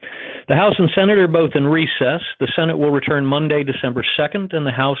The House and Senate are both in recess. The Senate will return Monday, December 2nd, and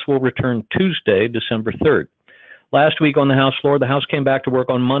the House will return Tuesday, December 3rd. Last week on the House floor, the House came back to work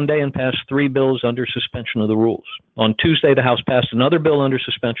on Monday and passed 3 bills under suspension of the rules. On Tuesday, the House passed another bill under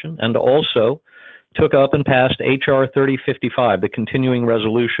suspension and also took up and passed H.R. 3055, the continuing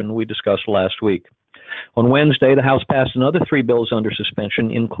resolution we discussed last week. On Wednesday, the House passed another 3 bills under suspension,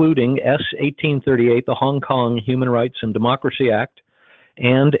 including S. 1838, the Hong Kong Human Rights and Democracy Act,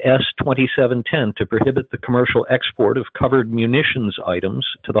 and S. 2710 to prohibit the commercial export of covered munitions items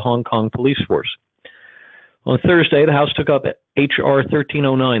to the Hong Kong police force. On Thursday, the House took up H.R.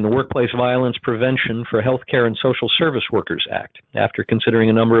 1309, the Workplace Violence Prevention for Healthcare and Social Service Workers Act. After considering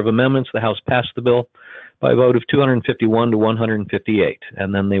a number of amendments, the House passed the bill by a vote of 251 to 158,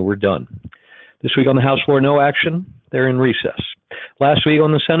 and then they were done. This week on the House floor, no action. They're in recess. Last week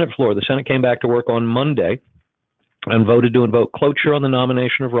on the Senate floor, the Senate came back to work on Monday and voted to invoke cloture on the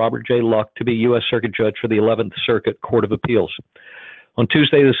nomination of Robert J. Luck to be U.S. Circuit Judge for the 11th Circuit Court of Appeals. On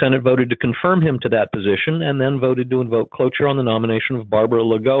Tuesday, the Senate voted to confirm him to that position and then voted to invoke cloture on the nomination of Barbara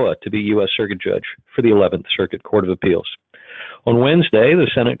Lagoa to be U.S. Circuit Judge for the 11th Circuit Court of Appeals. On Wednesday, the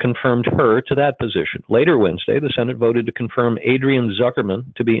Senate confirmed her to that position. Later Wednesday, the Senate voted to confirm Adrian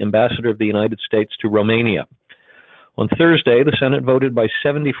Zuckerman to be Ambassador of the United States to Romania. On Thursday, the Senate voted by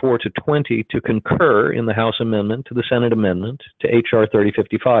 74 to 20 to concur in the House amendment to the Senate amendment to H.R.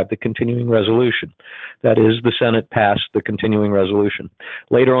 3055, the continuing resolution. That is, the Senate passed the continuing resolution.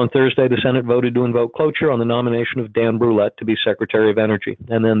 Later on Thursday, the Senate voted to invoke cloture on the nomination of Dan Brulette to be Secretary of Energy,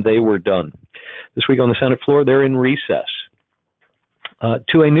 and then they were done. This week on the Senate floor, they're in recess.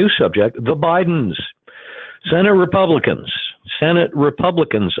 To a new subject, the Bidens. Senate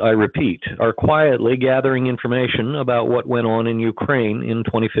Republicans, I repeat, are quietly gathering information about what went on in Ukraine in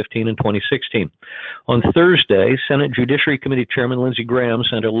 2015 and 2016. On Thursday, Senate Judiciary Committee Chairman Lindsey Graham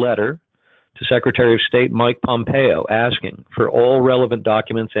sent a letter to Secretary of State Mike Pompeo asking for all relevant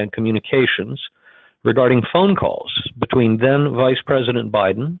documents and communications regarding phone calls between then Vice President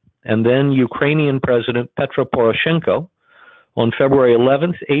Biden and then Ukrainian President Petro Poroshenko on February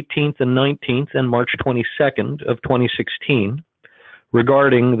 11th, 18th, and 19th, and March 22nd of 2016,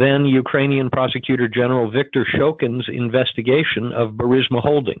 regarding then Ukrainian Prosecutor General Viktor Shokin's investigation of Burisma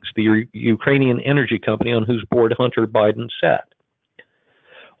Holdings, the Ukrainian energy company on whose board Hunter Biden sat.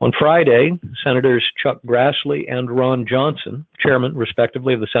 On Friday, Senators Chuck Grassley and Ron Johnson, chairman,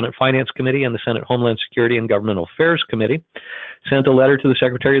 respectively, of the Senate Finance Committee and the Senate Homeland Security and Governmental Affairs Committee, sent a letter to the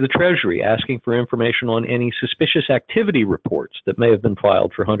Secretary of the Treasury asking for information on any suspicious activity reports that may have been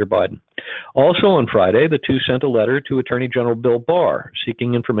filed for Hunter Biden. Also on Friday, the two sent a letter to Attorney General Bill Barr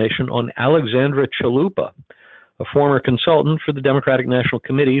seeking information on Alexandra Chalupa, a former consultant for the Democratic National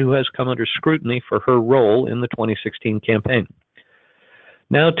Committee who has come under scrutiny for her role in the 2016 campaign.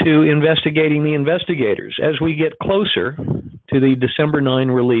 Now to investigating the investigators. As we get closer to the December 9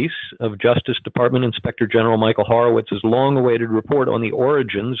 release of Justice Department Inspector General Michael Horowitz's long-awaited report on the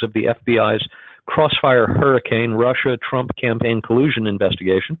origins of the FBI's Crossfire Hurricane Russia-Trump campaign collusion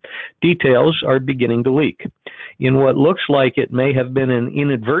investigation, details are beginning to leak. In what looks like it may have been an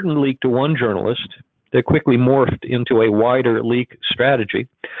inadvertent leak to one journalist that quickly morphed into a wider leak strategy,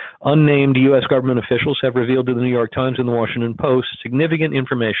 unnamed U.S. government officials have revealed to the New York Times and the Washington Post significant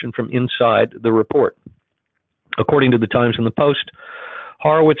information from inside the report. According to the Times and the Post,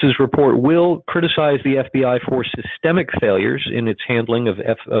 Horowitz's report will criticize the FBI for systemic failures in its handling of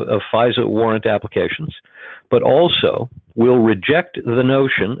FISA warrant applications, but also will reject the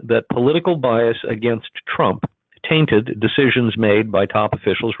notion that political bias against Trump tainted decisions made by top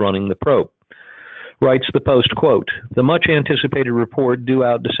officials running the probe. Writes the Post, quote, "The much-anticipated report due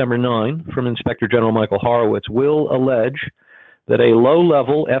out December 9 from Inspector General Michael Horowitz will allege that a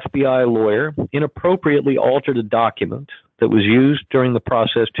low-level FBI lawyer inappropriately altered a document that was used during the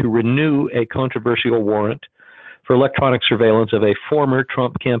process to renew a controversial warrant for electronic surveillance of a former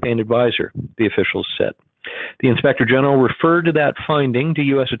Trump campaign advisor," the officials said. The Inspector General referred to that finding to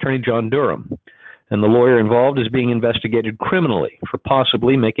U.S. Attorney John Durham, and the lawyer involved is being investigated criminally for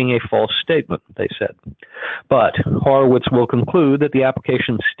possibly making a false statement, they said. But Horowitz will conclude that the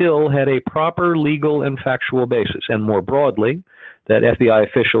application still had a proper legal and factual basis, and more broadly, that FBI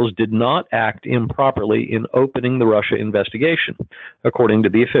officials did not act improperly in opening the Russia investigation, according to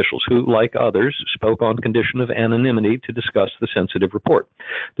the officials, who, like others, spoke on condition of anonymity to discuss the sensitive report.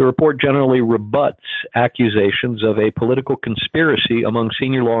 The report generally rebuts accusations of a political conspiracy among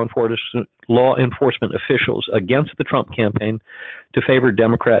senior law enforcement officials against the Trump campaign to favor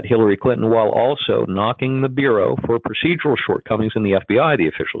Democrat Hillary Clinton, while also knocking the Bureau for procedural shortcomings in the FBI, the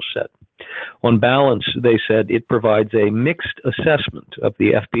officials said. On balance, they said it provides a mixed assessment of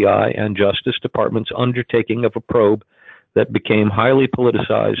the FBI and Justice Department's undertaking of a probe that became highly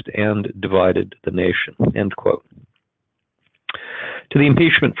politicized and divided the nation, end quote. To the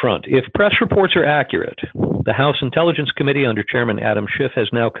impeachment front, if press reports are accurate, the House Intelligence Committee under Chairman Adam Schiff has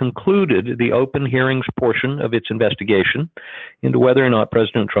now concluded the open hearings portion of its investigation into whether or not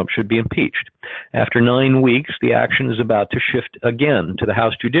President Trump should be impeached. After 9 weeks, the action is about to shift again to the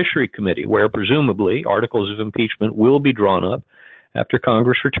House Judiciary Committee, where presumably articles of impeachment will be drawn up after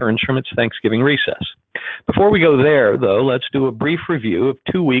Congress returns from its Thanksgiving recess. Before we go there, though, let's do a brief review of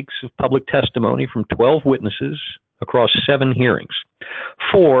 2 weeks of public testimony from 12 witnesses across 7 hearings.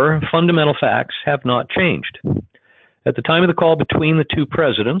 4 fundamental facts have not changed. At the time of the call between the 2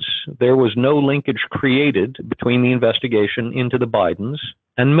 presidents, there was no linkage created between the investigation into the Bidens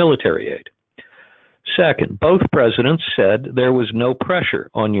and military aid. Second, both presidents said there was no pressure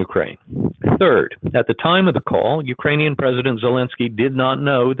on Ukraine. Third, at the time of the call, Ukrainian President Zelensky did not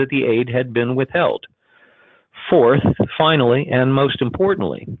know that the aid had been withheld. Fourth, finally, and most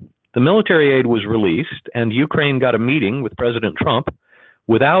importantly, the military aid was released and Ukraine got a meeting with President Trump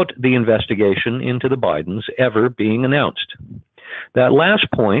without the investigation into the Bidens ever being announced. That last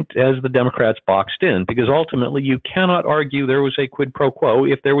point, as the Democrats boxed in, because ultimately you cannot argue there was a quid pro quo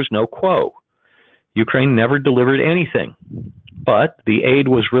if there was no quo. Ukraine never delivered anything, but the aid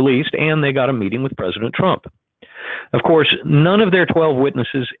was released and they got a meeting with President Trump. Of course, none of their 12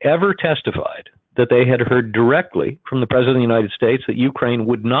 witnesses ever testified that they had heard directly from the President of the United States that Ukraine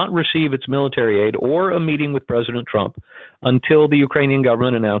would not receive its military aid or a meeting with President Trump until the Ukrainian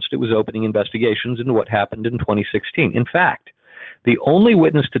government announced it was opening investigations into what happened in 2016. In fact, the only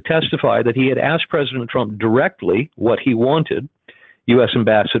witness to testify that he had asked President Trump directly what he wanted, U.S.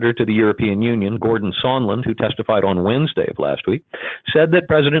 Ambassador to the European Union, Gordon Sondland, who testified on Wednesday of last week, said that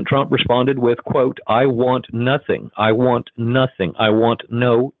President Trump responded with, quote, "I want nothing. I want nothing. I want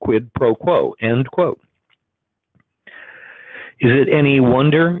no quid pro quo," end quote. Is it any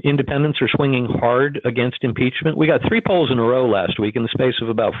wonder independents are swinging hard against impeachment? We got 3 polls in a row last week in the space of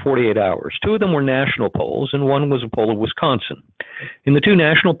about 48 hours. 2 of them were national polls, and 1 was a poll of Wisconsin. In the 2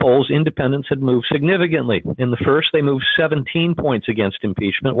 national polls, independents had moved significantly. In the first, they moved 17 points against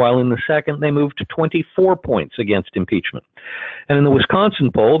impeachment, while in the second, they moved to 24 points against impeachment. And in the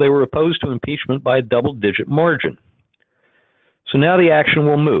Wisconsin poll, they were opposed to impeachment by a double-digit margin. So now the action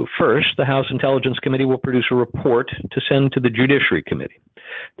will move. First, the House Intelligence Committee will produce a report to send to the Judiciary Committee.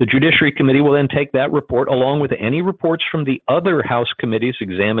 The Judiciary Committee will then take that report along with any reports from the other House committees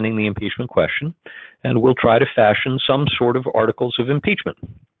examining the impeachment question, and will try to fashion some sort of articles of impeachment.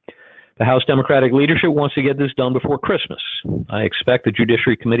 The House Democratic leadership wants to get this done before Christmas. I expect the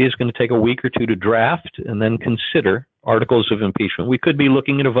Judiciary Committee is going to take a week or 2 to draft and then consider articles of impeachment. We could be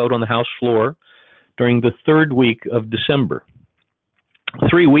looking at a vote on the House floor during the 3rd week of December.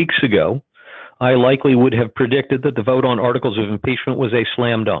 3 weeks ago, I likely would have predicted that the vote on articles of impeachment was a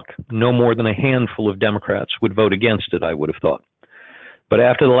slam dunk. No more than a handful of Democrats would vote against it, I would have thought. But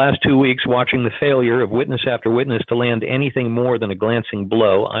after the last 2 weeks, watching the failure of witness after witness to land anything more than a glancing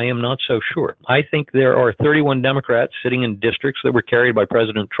blow, I am not so sure. I think there are 31 Democrats sitting in districts that were carried by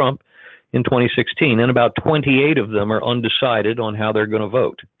President Trump in 2016, and about 28 of them are undecided on how they're going to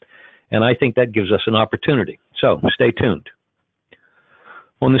vote. And I think that gives us an opportunity. So stay tuned.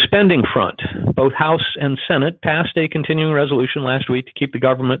 On the spending front, both House and Senate passed a continuing resolution last week to keep the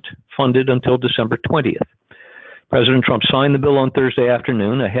government funded until December 20th. President Trump signed the bill on Thursday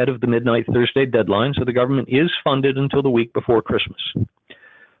afternoon ahead of the midnight Thursday deadline, so the government is funded until the week before Christmas.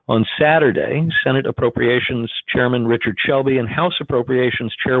 On Saturday, Senate Appropriations Chairman Richard Shelby and House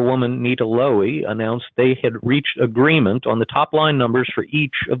Appropriations Chairwoman Nita Lowey announced they had reached agreement on the top line numbers for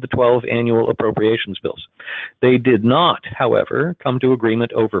each of the 12 annual appropriations bills. They did not, however, come to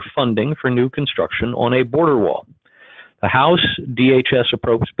agreement over funding for new construction on a border wall. The House DHS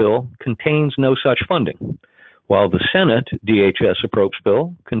Appropes bill contains no such funding, while the Senate DHS Appropes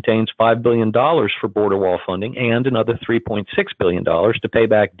bill contains $5 billion for border wall funding and another $3.6 billion to pay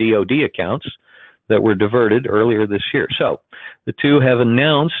back DOD accounts that were diverted earlier this year. So the two have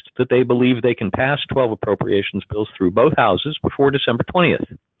announced that they believe they can pass 12 appropriations bills through both houses before December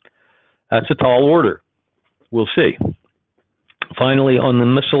 20th. That's a tall order. We'll see. Finally, on the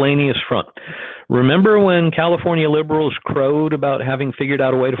miscellaneous front, remember when California liberals crowed about having figured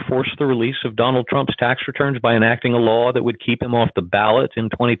out a way to force the release of Donald Trump's tax returns by enacting a law that would keep him off the ballot in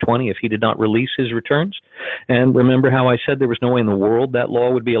 2020 if he did not release his returns? And remember how I said there was no way in the world that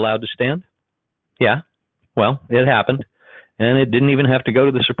law would be allowed to stand? Yeah, well, it happened. and it didn't even have to go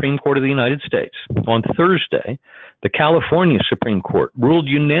to the Supreme Court of the United States. On Thursday, the California Supreme Court ruled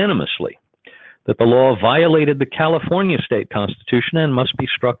unanimously that the law violated the California state constitution and must be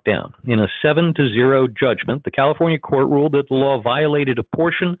struck down. In a 7-0 judgment, the California court ruled that the law violated a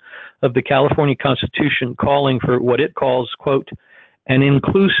portion of the California Constitution calling for what it calls, quote, an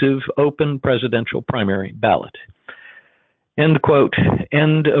inclusive open presidential primary ballot. End quote.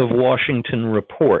 End of Washington report.